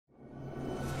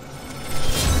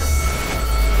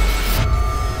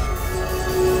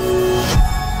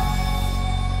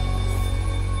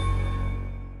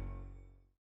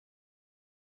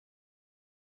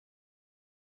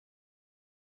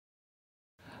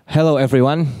Hello,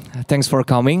 everyone. Thanks for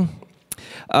coming.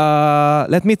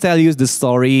 Let me tell you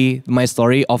my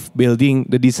story of building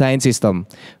the design system,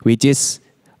 which is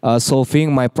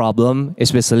solving my problem,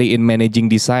 especially in managing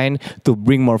design to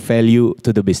bring more value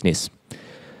to the business.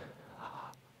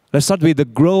 Let's start with the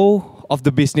growth of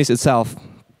the business itself.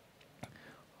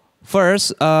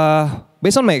 First,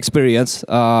 based on my experience,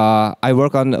 I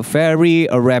work on a very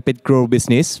rapid growth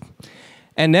business.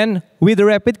 And then with the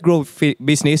rapid growth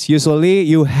business, usually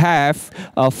you have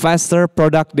a faster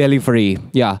product delivery.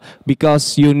 Yeah,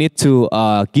 because you need to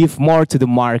give more to the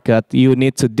market. You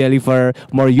need to deliver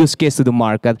more use case to the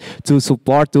market to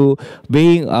support to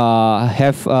being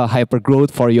have hyper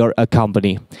growth for your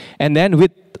company. And then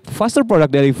with faster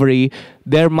product delivery,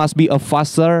 there must be a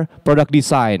faster product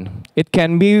design. It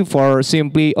can be for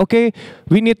simply, okay,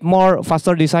 we need more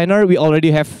faster designer. We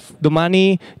already have the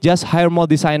money, just hire more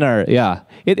designer. Yeah,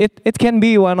 it can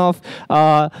be one of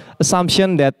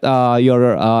assumption that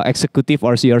your executive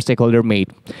or your stakeholder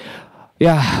made.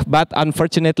 Yeah, but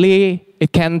unfortunately,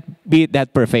 it can't be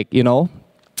that perfect, you know.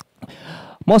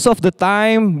 Most of the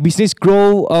time, business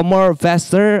grow more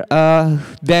faster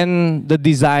than the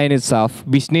design itself.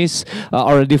 Business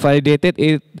already validated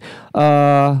it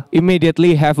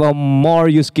immediately have a more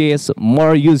use case,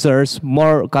 more users,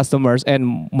 more customers,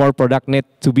 and more product need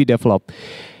to be developed.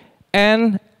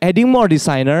 And adding more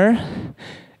designer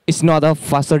is not a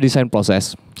faster design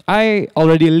process. I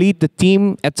already lead the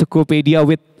team at Tokopedia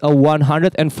with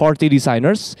 140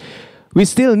 designers. We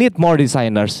still need more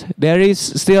designers. There is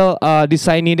still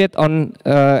design needed on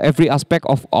every aspect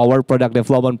of our product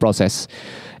development process.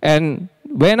 And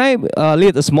when I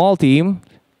lead a small team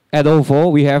at OVO,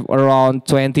 we have around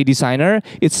 20 designers.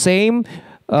 It's same.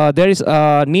 There is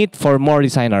a need for more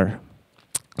designer.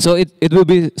 So it will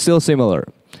be still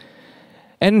similar.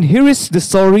 And here is the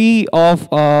story of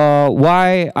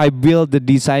why I built the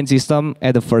design system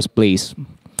at the first place.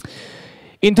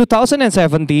 In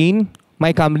 2017,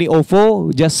 my company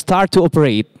OVO just start to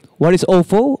operate. What is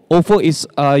OVO? OVO is,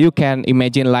 you can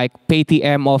imagine like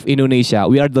PayTM of Indonesia.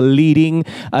 We are the leading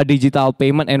digital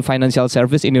payment and financial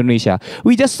service in Indonesia.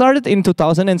 We just started in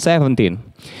 2017.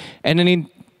 And then in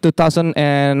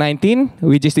 2019,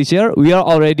 which is this year, we are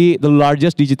already the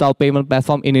largest digital payment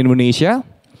platform in Indonesia.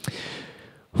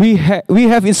 We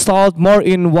have installed more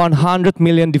in 100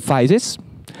 million devices.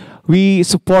 We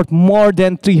support more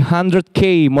than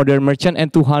 300K modern merchant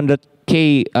and 200K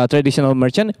traditional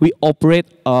merchant. We operate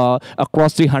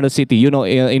across 300 cities. You know,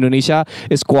 Indonesia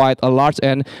is quite a large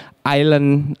and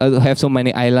island, have so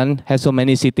many islands, have so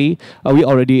many cities. We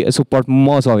already support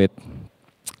most of it.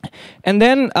 And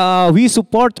then we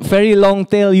support very long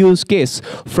tail use case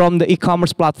from the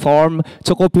e-commerce platform,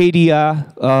 Tokopedia.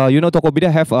 You know,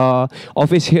 Tokopedia have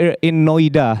office here in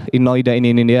Noida in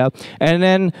India. And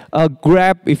then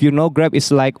Grab, if you know, Grab is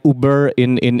like Uber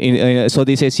in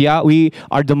Southeast Asia. We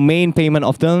are the main payment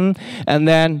of them. And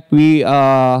then we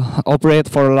operate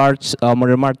for large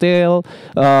modern retail,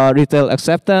 retail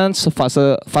acceptance,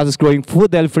 fastest growing food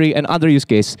delivery, and other use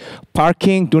case.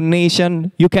 Parking,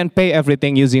 donation, you can pay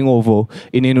everything using OVO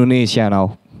in Indonesia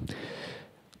now.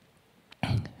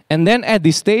 And then at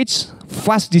this stage,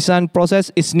 fast design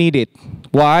process is needed.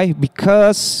 Why?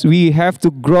 Because we have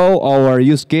to grow our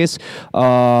use case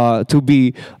to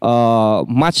be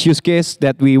much use case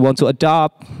that we want to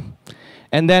adopt.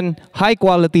 And then high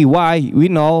quality. Why? We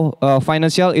know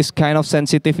financial is kind of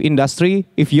sensitive industry.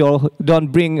 If you don't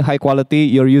bring high quality,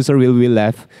 your user will be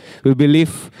left,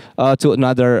 to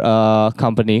another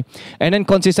company. And then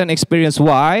consistent experience.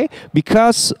 Why?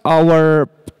 Because our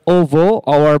OVO,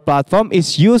 our platform,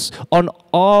 is used on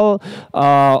all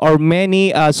or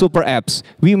many super apps.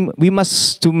 We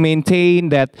must to maintain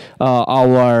that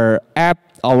our app,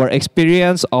 our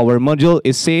experience, our module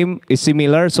is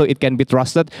similar, so it can be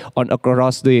trusted on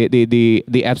across the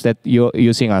apps that you're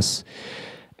using us.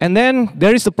 And then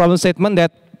there is the problem statement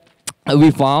that we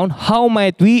found. How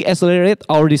might we accelerate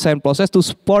our design process to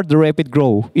support the rapid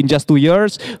growth? In just 2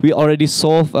 years, we already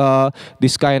solved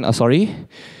this kind of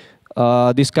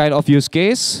use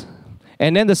case.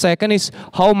 And then the second is,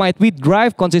 how might we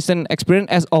drive consistent experience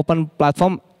as open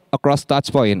platform across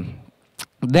touchpoint?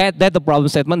 That's the problem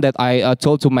statement that I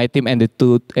told to my team and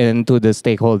to the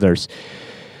stakeholders.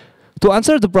 To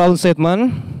answer the problem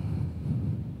statement,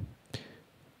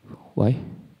 why?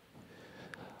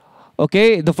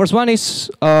 Okay, the first one is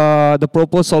the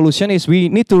proposed solution is we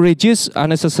need to reduce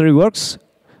unnecessary works,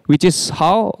 which is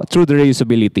how? Through the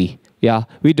reusability. Yeah,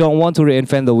 we don't want to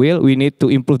reinvent the wheel. We need to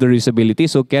improve the reusability.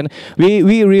 So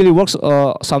we really work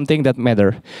something that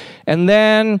matter. And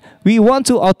then we want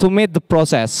to automate the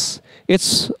process.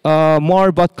 It's more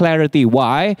about clarity.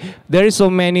 Why? There is so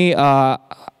many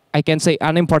I can say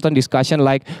unimportant discussion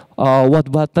like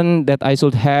what button that I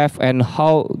should have and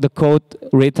how the code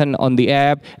written on the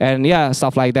app and yeah,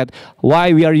 stuff like that.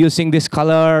 Why we are using this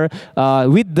color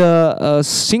with the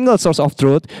single source of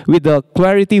truth, with the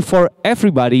clarity for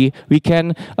everybody, we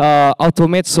can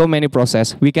automate so many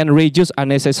process. We can reduce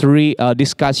unnecessary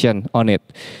discussion on it.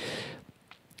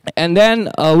 And then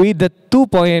with the 2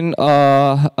 point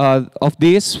of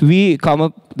this, we come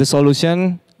up the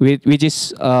solution which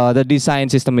is the design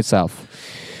system itself.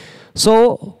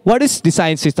 So what is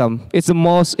design system? It's the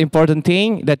most important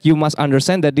thing that you must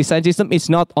understand, that design system is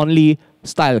not only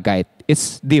style guide,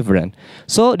 it's different.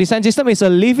 So design system is a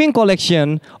living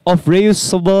collection of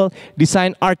reusable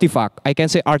design artifact. I can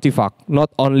say artifact, not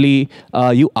only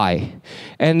UI.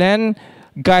 And then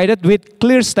guided with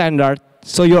clear standard.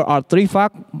 So your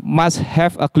artifact must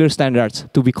have a clear standards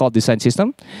to be called design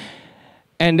system.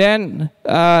 And then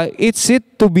it's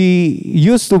it to be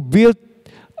used to build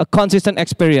a consistent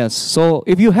experience. So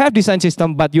if you have design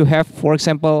system, but you have, for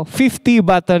example, 50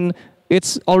 button,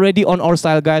 it's already on our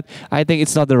style guide, I think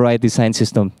it's not the right design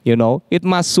system, you know. It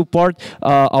must support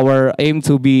our aim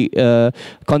to be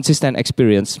consistent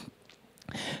experience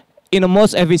in a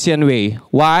most efficient way.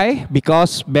 Why?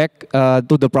 Because back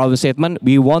to the problem statement,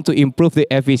 we want to improve the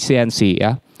efficiency,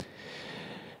 yeah.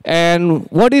 And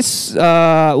what is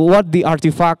what the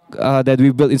artifact that we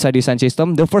built inside design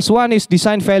system? The first one is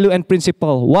design value and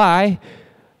principle. Why?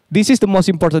 This is the most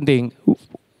important thing.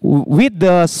 With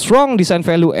the strong design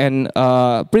value and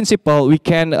principle, we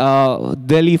can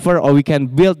deliver or we can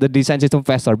build the design system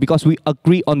faster because we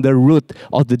agree on the root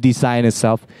of the design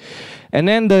itself. And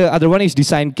then the other one is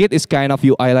design kit. It's kind of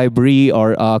UI library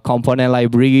or component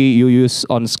library you use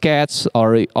on Sketch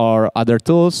or other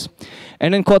tools.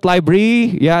 And then code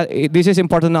library, yeah, this is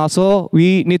important also.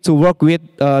 We need to work with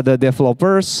the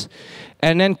developers.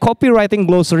 And then copywriting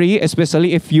glossary,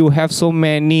 especially if you have so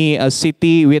many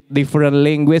city with different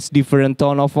language, different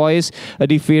tone of voice, a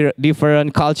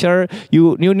different culture,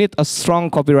 you need a strong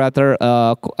copywriter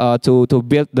to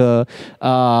build the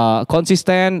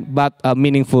consistent but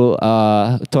meaningful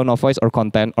tone of voice or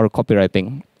content or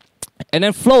copywriting. And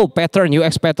then flow pattern,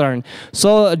 UX pattern.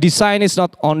 So design is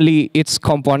not only its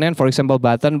component, for example,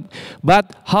 button,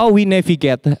 but how we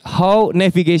navigate, how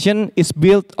navigation is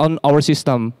built on our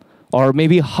system. Or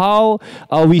maybe how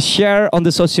we share on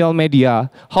the social media,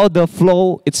 how the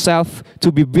flow itself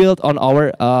to be built on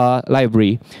our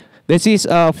library. This is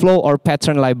a flow or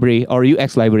pattern library or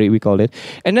UX library, we call it.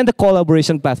 And then the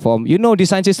collaboration platform. You know,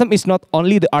 design system is not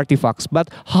only the artifacts, but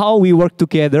how we work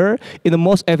together in the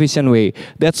most efficient way.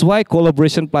 That's why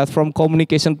collaboration platform,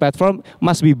 communication platform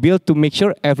must be built to make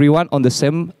sure everyone on the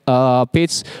same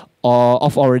page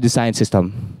of our design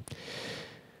system.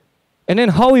 And then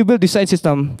how we build design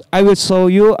system, I will show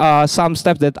you some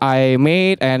steps that I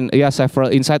made and yeah, several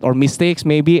insights or mistakes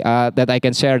maybe that I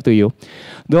can share to you.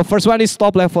 The first one is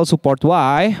top level support.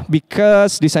 Why?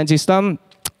 Because design system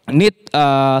need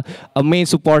a main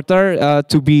supporter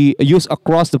to be used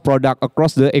across the product,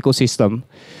 across the ecosystem.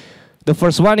 The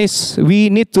first one is we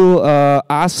need to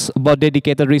ask about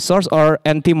dedicated resource or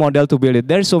team model to build it.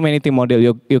 There's so many team model.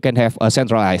 You can have a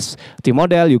centralized team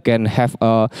model. You can have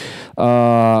a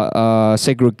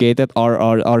segregated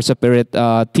or separate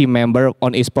team member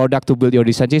on each product to build your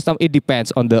design system. It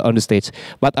depends on the stage.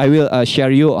 But I will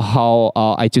share you how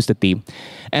I choose the team.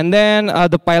 And then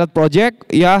the pilot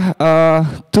project, yeah,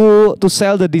 to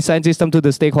sell the design system to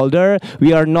the stakeholder,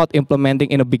 we are not implementing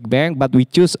in a big bang, but we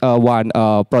choose one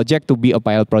project to be a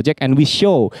pilot project, and we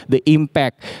show the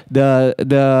impact, the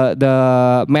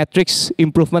metrics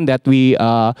improvement that we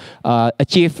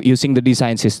achieve using the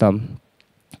design system.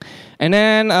 And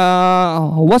then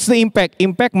what's the impact?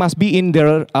 Impact must be in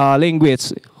their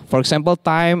language. For example,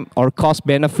 time or cost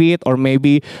benefit or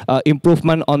maybe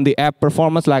improvement on the app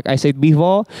performance like I said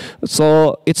before.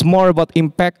 So it's more about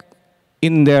impact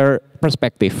in their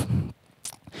perspective.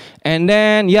 And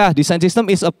then, yeah, design system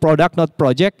is a product, not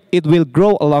project. It will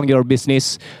grow along your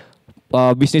business.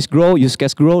 Business grow, use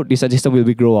case grow, design system will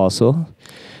be grow also.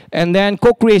 And then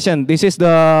co-creation. This is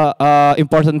the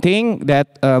important thing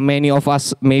that many of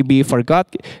us maybe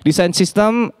forgot. Design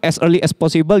system, as early as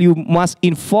possible, you must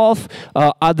involve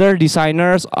other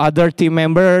designers, other team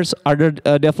members, other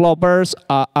developers,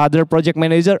 other project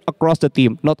manager across the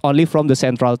team, not only from the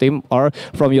central team or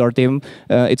from your team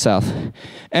itself.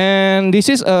 And this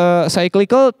is a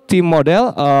cyclical team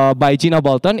model by Gina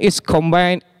Bolton. It's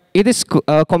combined. It is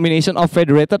a combination of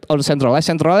federated or centralized.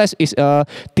 Centralized is a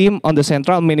team on the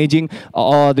central managing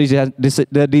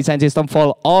the design system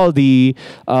for all the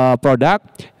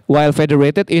product, while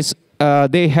federated is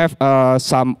they have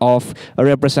some of a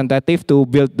representative to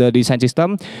build the design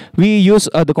system. We use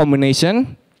the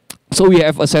combination. So we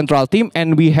have a central team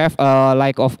and we have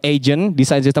like of agent,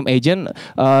 design system agent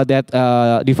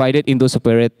that divided into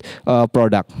separate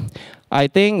product. I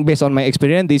think based on my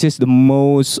experience, this is the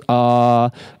most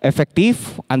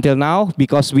effective until now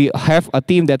because we have a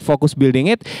team that focus building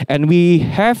it and we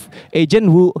have agent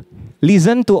who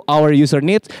listen to our user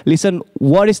needs, listen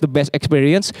what is the best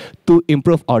experience to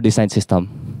improve our design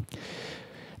system.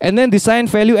 And then design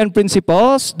value and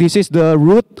principles. This is the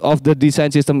root of the design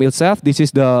system itself. This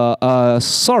is the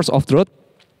source of truth.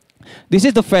 This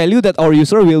is the value that our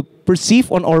user will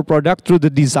perceive on our product through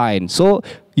the design. So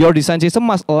your design system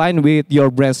must align with your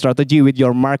brand strategy, with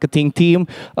your marketing team,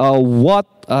 what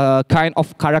kind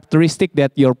of characteristic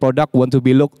that your product want to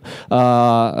be look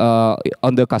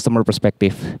on the customer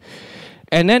perspective.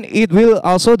 And then it will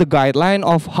also the guideline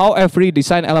of how every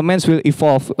design elements will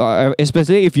evolve,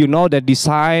 especially if you know that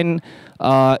design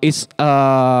is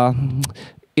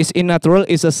in natural,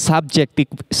 is a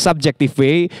subjective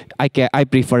way. I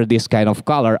prefer this kind of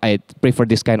color, I prefer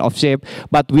this kind of shape,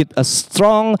 but with a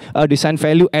strong design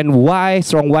value and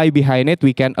strong why behind it,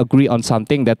 we can agree on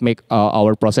something that make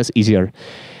our process easier.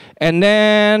 And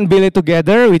then build it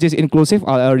together, which is inclusive.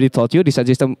 I already told you, design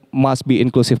system must be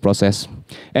inclusive process.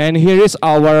 And here is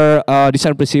our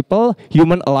design principle,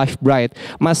 human alive bright.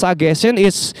 My suggestion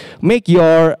is make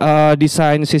your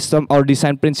design system or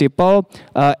design principle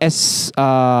as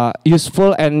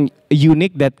useful and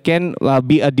unique that can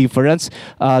be a difference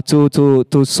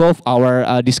to solve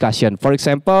our discussion. For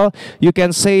example, you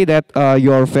can say that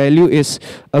your value is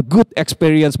a good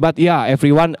experience, but yeah,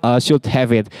 everyone should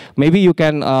have it. Maybe you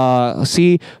can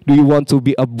see, do you want to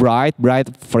be a bright,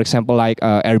 for example, like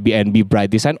Airbnb bright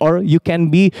design, or you can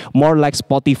be more like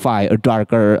Spotify, a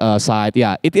darker side.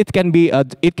 Yeah, it can be,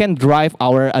 it can drive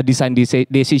our design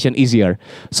decision easier.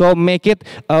 So make it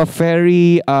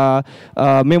very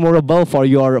memorable for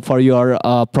your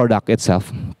product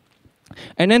itself.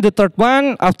 And then the third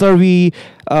one, after we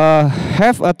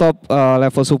have a top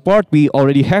level support, we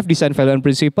already have design value and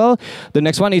principle. The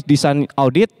next one is design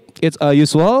audit. It's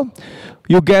usual.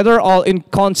 You gather all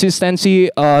inconsistency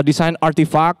design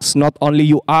artifacts, not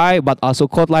only UI, but also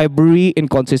code library,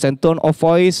 inconsistent tone of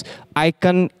voice,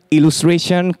 icon,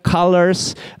 illustration,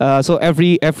 colors, so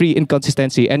every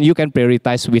inconsistency, and you can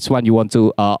prioritize which one you want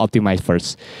to optimize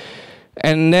first.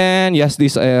 And then, yes,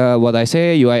 this what I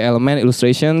say, UI element,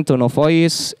 illustration, tone of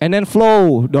voice, and then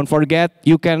flow. Don't forget,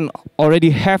 you can already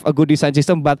have a good design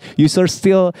system, but users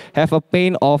still have a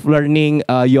pain of learning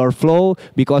your flow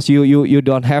because you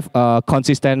don't have a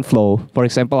consistent flow. For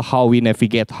example, how we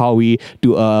navigate, how we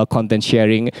do content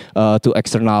sharing to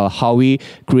external, how we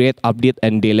create, update,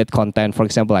 and delete content, for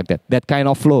example, like that. That kind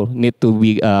of flow need to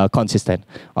be consistent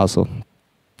also.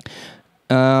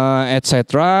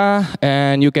 Etc.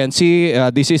 And you can see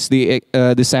this is the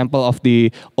sample of the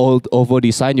old OVO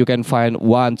design. You can find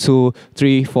 1, 2,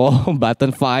 3, 4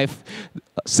 button, 5,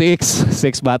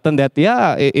 6 button. That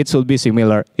it should be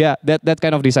similar. Yeah, that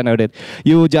kind of design audit.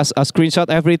 You just screenshot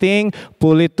everything,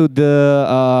 pull it to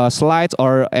the slides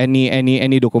or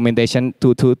any documentation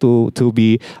to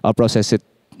be processed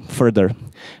further.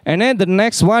 And then the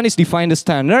next one is define the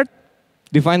standard.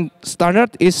 Define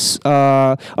standard is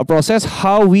a process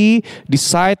how we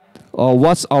decide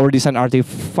what's our design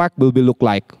artifact will be look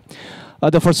like.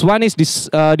 The first one is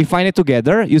define it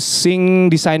together using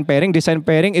design pairing. Design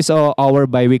pairing is our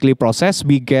bi-weekly process.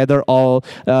 We gather all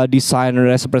design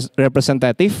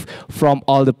representative from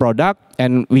all the product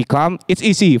and we come. It's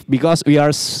easy because we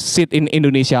are sit in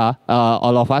Indonesia,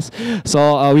 all of us.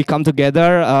 So we come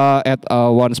together at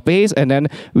one space and then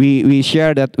we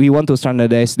share that we want to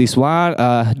standardize this one.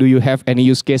 Do you have any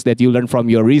use case that you learned from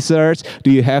your research?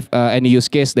 Do you have any use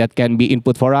case that can be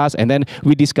input for us? And then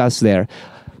we discuss there.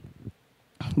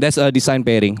 That's a design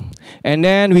pairing. And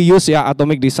then we use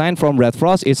atomic design from Red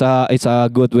Frost. It's a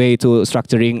good way to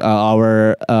structuring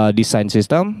our design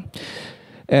system.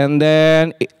 And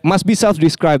then it must be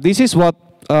self-described. This is what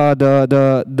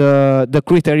the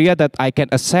criteria that I can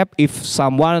accept if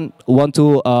someone want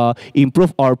to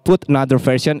improve or put another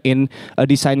version in a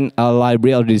design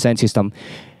library or design system.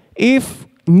 If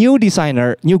new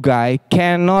designer, new guy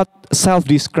cannot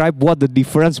self-describe what the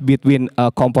difference between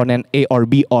component A or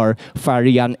B or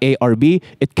variant A or B,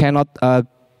 it cannot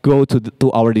go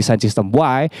to our design system.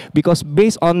 Why? Because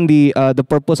based on the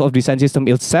purpose of design system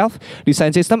itself,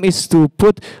 design system is to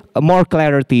put more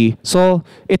clarity. So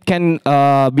it can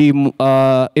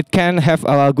it can have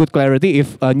a good clarity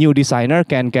if a new designer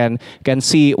can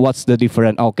see what's the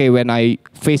difference. Okay, when I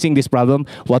facing this problem,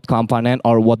 what component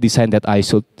or what design that I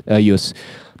should use.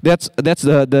 That's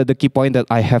the key point that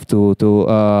I have to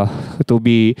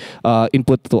be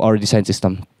input to our design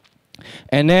system.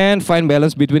 And then find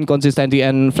balance between consistency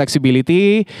and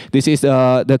flexibility. This is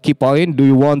the key point. Do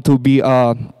you want to be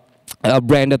a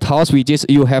branded house, which is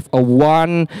you have a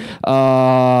one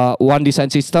design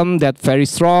system that very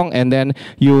strong, and then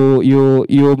you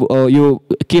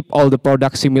keep all the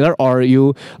products similar, or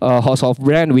you house of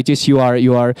brand, which is you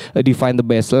are define the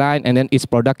baseline, and then each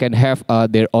product can have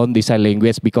their own design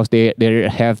language because they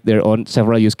have their own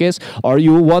several use case, or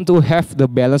you want to have the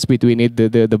balance between it,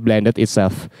 the blended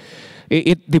itself.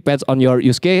 It depends on your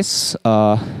use case.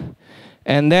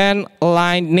 And then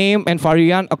align name and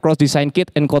variant across design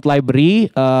kit and code library.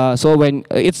 So when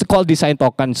it's called design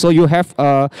token, so you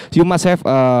must have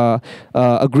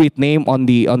a grid name on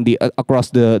the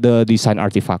across the design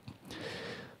artifact.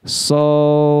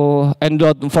 So, and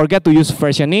don't forget to use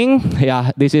versioning.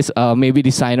 Yeah, this is maybe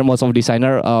most of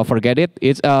designer forget it.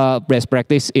 It's best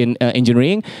practice in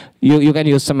engineering. You can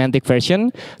use semantic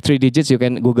version, 3 digits. You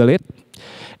can Google it.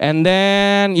 And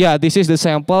then, yeah, this is the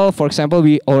sample. For example,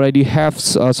 we already have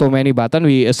so many buttons.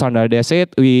 We standardize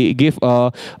it. We give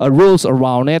rules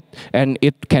around it, and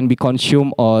it can be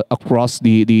consumed across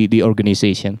the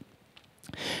organization.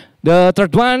 The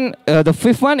third one, the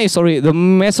fifth one is, the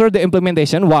measure the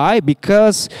implementation. Why?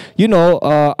 Because,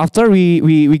 after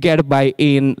we get a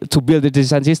buy-in to build the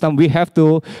design system, we have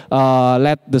to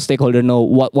let the stakeholder know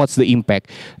what's the impact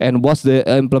and what's the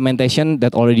implementation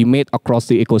that already made across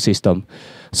the ecosystem.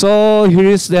 So here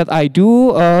is that I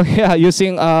do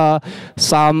using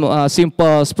some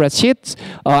simple spreadsheets.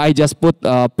 I just put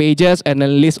pages and a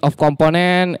list of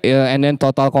component and then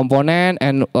total component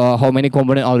and how many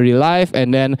component already live,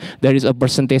 and then there is a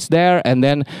percentage there, and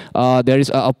then there is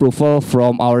a approval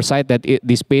from our side that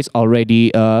this page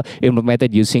already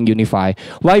implemented using Unify.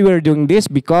 Why we're doing this?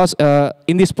 Because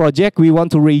in this project we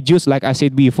want to reduce, like I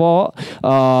said before,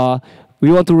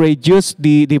 we want to reduce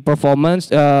the performance,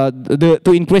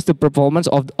 to increase the performance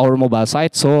of our mobile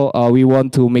site. So we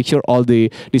want to make sure all the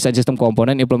design system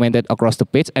component implemented across the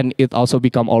page, and it also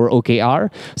become our OKR.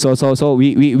 So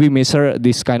we measure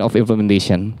this kind of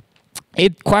implementation.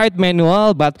 It's quite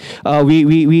manual, but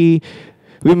we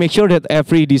make sure that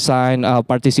every design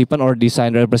participant or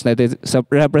design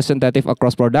representative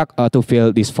across product to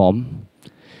fill this form.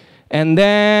 And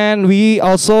then we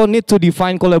also need to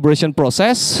define collaboration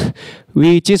process,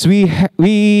 which is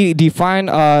we define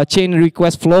a chain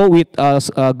request flow with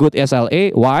a good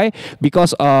SLA. Why?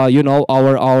 Because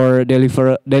our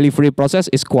delivery process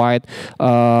is quite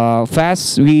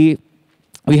fast. We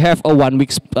have a 1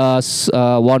 week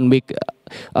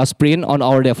sprint on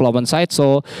our development side,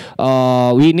 so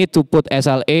we need to put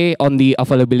SLA on the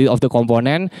availability of the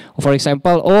component. For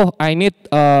example, I need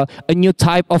a new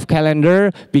type of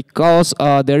calendar because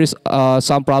there is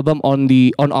some problem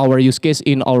on our use case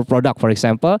in our product, for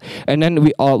example, and then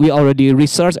we already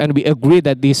researched and we agree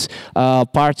that this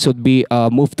part should be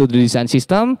moved to the design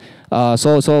system.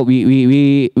 So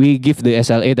we give the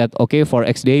SLA that okay, for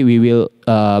X day we will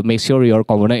make sure your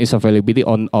component is availability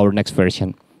on our next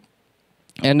version.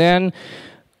 And then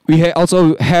we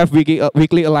also have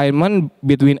weekly alignment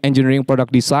between engineering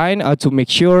product design to make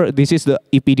sure this is the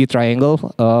EPD triangle,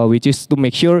 which is to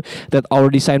make sure that our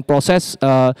design process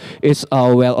is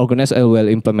well organized and well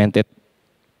implemented.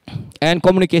 And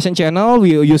communication channel,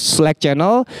 we use Slack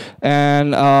channel,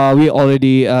 and we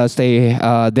already stay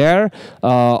there,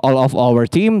 all of our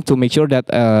team, to make sure that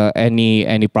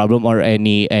any problem or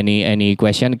any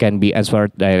question can be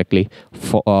answered directly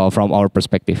from our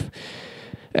perspective.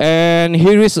 And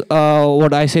here is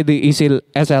what I say, the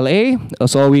SLA.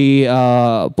 So we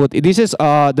put, this is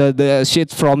the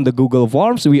sheet from the Google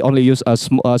Forms. We only use a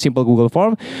simple Google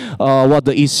form. What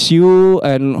the issue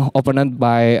and opponent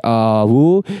by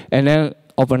who, and then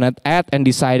opponent at and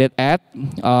decided at,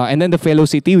 and then the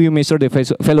velocity, we measure the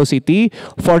velocity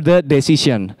for the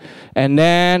decision, and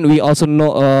then we also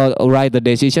write the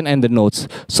decision and the notes.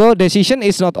 So decision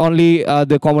is not only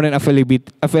the component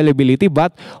availability,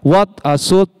 but what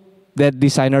should that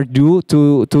designer do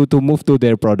to move to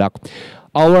their product.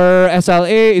 Our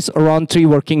SLA is around 3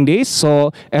 working days,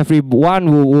 so everyone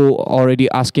who already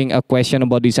asking a question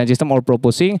about design system or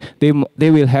proposing,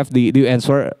 they will have the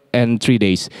answer in 3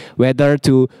 days. Whether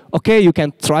to, okay, you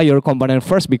can try your component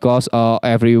first because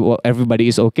everybody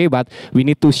is okay, but we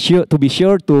need to be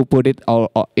sure to put it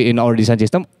in our design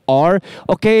system, or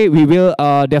okay, we will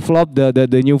develop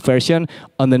the new version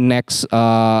on the next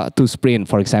 2 sprint,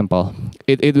 for example.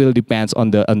 It will depends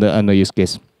on the use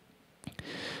case.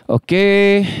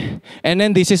 Okay, and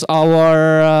then this is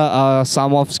our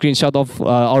some of screenshot of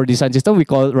our design system. We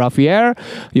call it Ravier.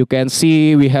 You can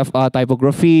see we have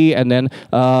typography and then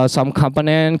some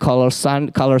component, color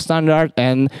standard,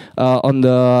 and on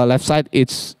the left side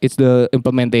it's the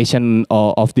implementation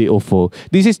of the OVO.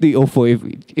 This is the OVO.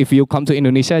 If you come to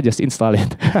Indonesia, just install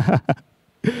it.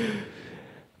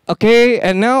 Okay,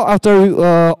 and now after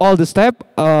all the step,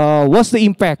 what's the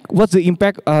impact? What's the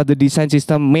impact the design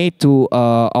system made to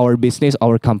our business,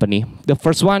 our company? The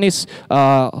first one is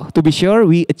to be sure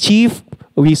we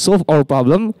solve our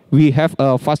problem. We have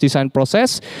a fast design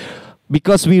process.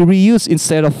 Because we reuse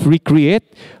instead of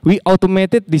recreate, we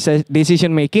automated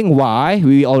decision making. Why?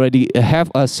 We already have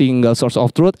a single source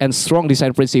of truth and strong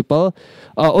design principle.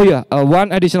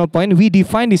 One additional point: we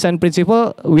define design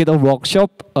principle with a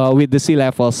workshop with the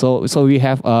C-level. So we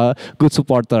have a good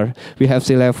supporter. We have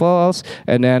C-levels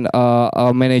and then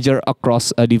a manager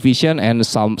across a division and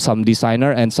some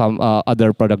designer and some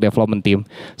other product development team.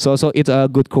 So it's a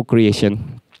good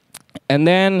co-creation. And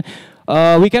then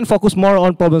we can focus more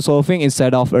on problem solving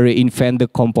instead of reinvent the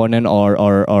component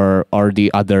or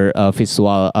the other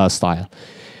visual style.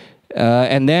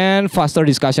 And then faster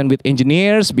discussion with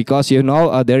engineers, because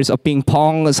there is a ping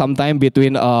pong sometime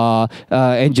between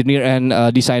engineer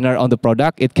and designer on the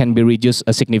product. It can be reduced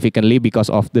significantly because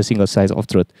of the single size of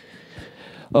truth.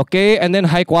 Okay, and then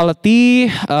high quality,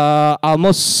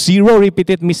 almost zero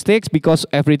repeated mistakes because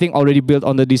everything already built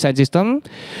on the design system.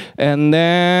 And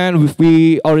then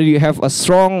we already have a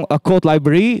strong code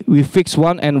library. We fix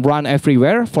one and run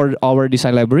everywhere for our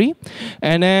design library.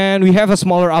 And then we have a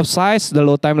smaller upsize. The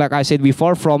load time, like I said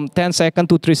before, from 10 seconds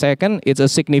to 3 seconds. It's a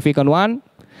significant one.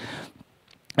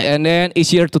 And then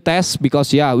easier to test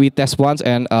because, we test once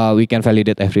and we can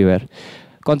validate everywhere.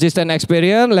 Consistent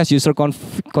experience, less user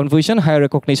confusion, high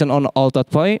recognition on all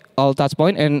touch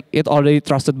point, and it already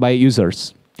trusted by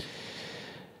users.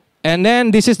 And then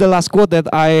this is the last quote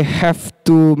that I have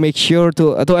to make sure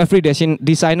to every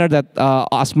designer that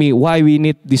asks me why we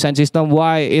need design system,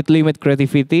 why it limit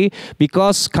creativity.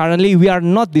 Because currently we are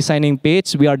not designing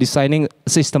page, we are designing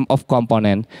system of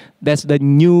component. That's the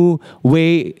new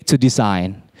way to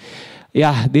design.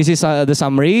 Yeah, this is the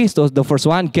summary. So the first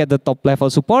one, get the top level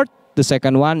support. The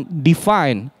second one,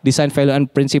 define design value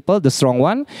and principle, the strong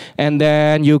one. And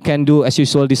then you can do, as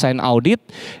usual, design audit.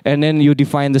 And then you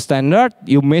define the standard.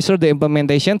 You measure the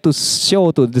implementation to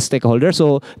show to the stakeholder.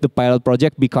 So the pilot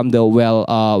project become the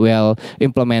well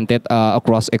implemented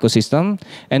across ecosystem.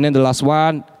 And then the last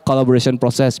one, collaboration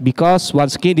process. Because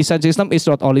once again, design system is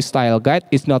not only style guide.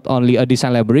 It's not only a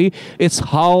design library. It's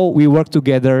how we work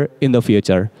together in the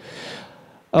future.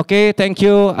 Okay, thank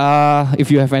you. If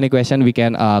you have any question, we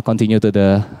can continue to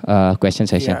the question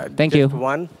session. Yeah, thank you.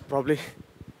 One, probably.